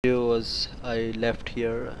Video was I left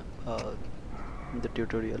here in the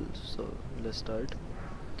tutorial, so let's start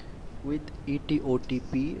with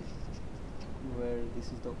OTP, where this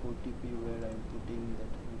is the OTP where I'm putting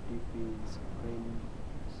that OTP is print.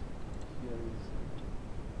 Here is it.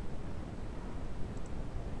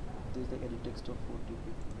 This is the edit text of OTP.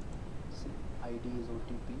 See, ID is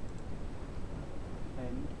OTP,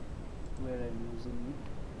 and where I'm using it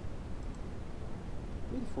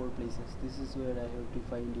with 4 places. This is where I have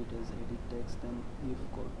defined it as edit text, then if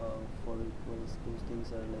for equals, those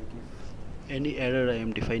things are like if any error I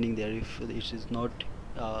am defining there, if it is not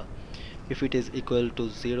if it is equal to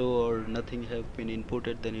 0 or nothing have been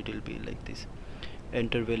inputted, then it will be like this,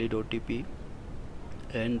 enter valid OTP,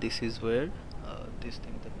 and this is where this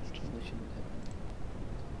thing, the transaction will happen.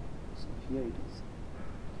 So here it is,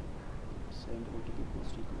 send OTP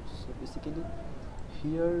post request. So basically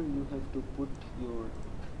here you have to put your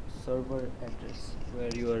server address where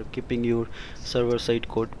you are keeping your server side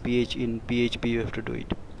code. In PHP you have to do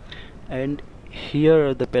it, and here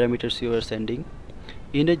are the parameters you are sending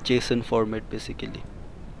in a JSON format. Basically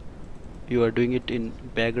you are doing it in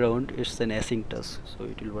background, it's an async task, so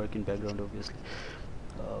it will work in background obviously.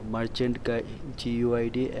 Merchant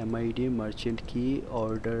GUID, MID, merchant key,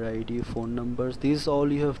 order ID, phone numbers, these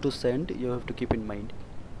all you have to send, you have to keep in mind.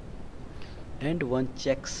 And one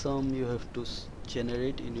checksum you have to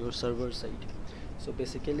generate in your server side. So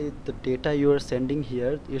basically the data you are sending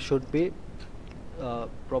here, it should be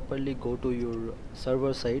properly go to your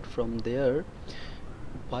server side. From there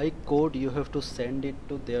by code you have to send it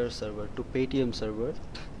to their server, to Paytm server.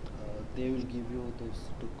 They will give you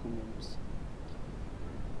those documents.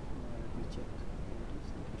 Let me check.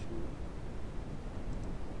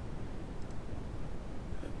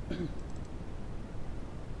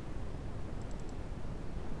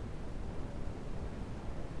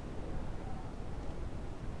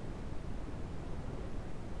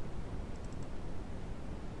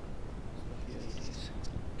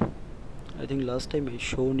 I think last time I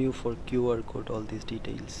shown you for QR code all these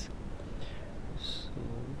details. So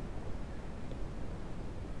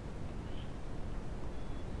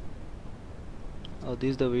this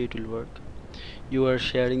is the way it will work. You are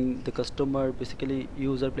sharing the customer, basically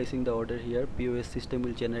user placing the order here, POS system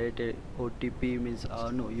will generate a OTP, means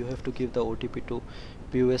no, you have to give the OTP to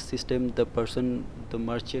POS system, the person, the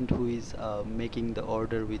merchant who is making the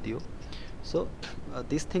order with you. So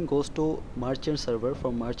this thing goes to merchant server.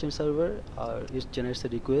 From merchant server it generates a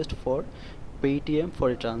request for Paytm for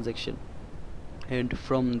a transaction, and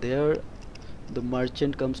from there the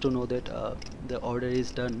merchant comes to know that the order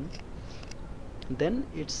is done. Then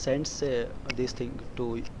it sends this thing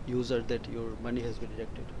to user that your money has been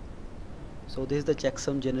deducted. So this is the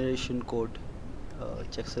checksum generation code.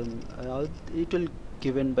 Checksum it will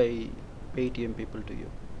given by Paytm people to you.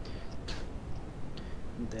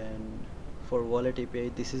 Then for wallet API,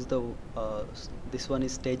 this is the this one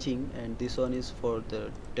is staging, and this one is for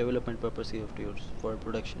the development purpose you have to use for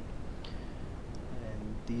production.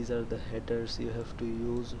 And these are the headers you have to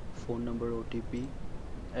use, phone number, OTP,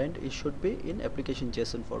 and it should be in application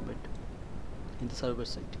JSON format in the server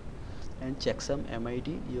side. And checksum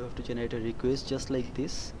MID, you have to generate a request just like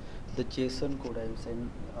this. The JSON code I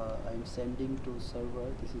am sending to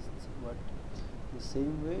server, this is what the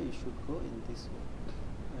same way it should go in this way.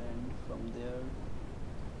 And from there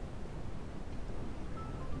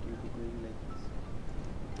it will be going like this.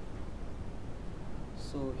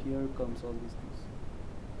 So here comes all these things,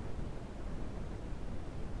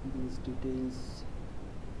 these details,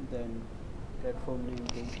 then platform name,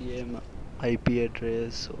 ATM, IP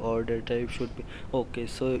address, order type should be okay.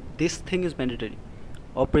 So this thing is mandatory.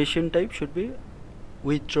 Operation type should be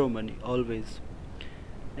withdraw money always.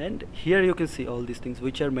 And here you can see all these things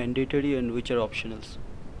which are mandatory and which are optionals.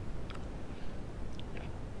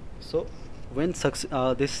 So when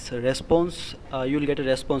this response, you will get a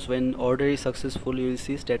response when order is successful. You will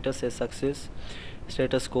see status as success,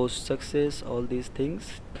 status goes success, all these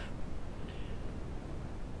things.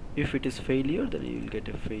 If it is failure, then you will get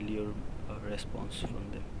a failure response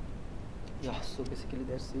from them. Yeah, so basically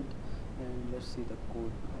that's it, and let's see the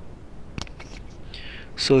code.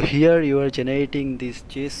 So here you are generating this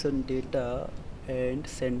JSON data and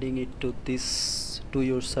sending it to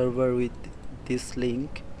your server with this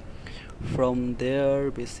link. From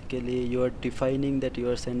there basically you are defining that you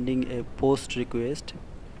are sending a post request,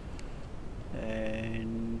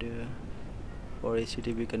 and for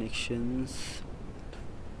HTTP connections,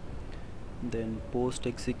 then post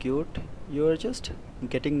execute, you are just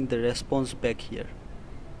getting the response back here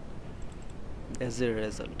as a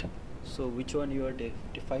result. So which one you are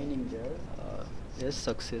defining there as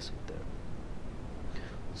success there.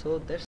 So that's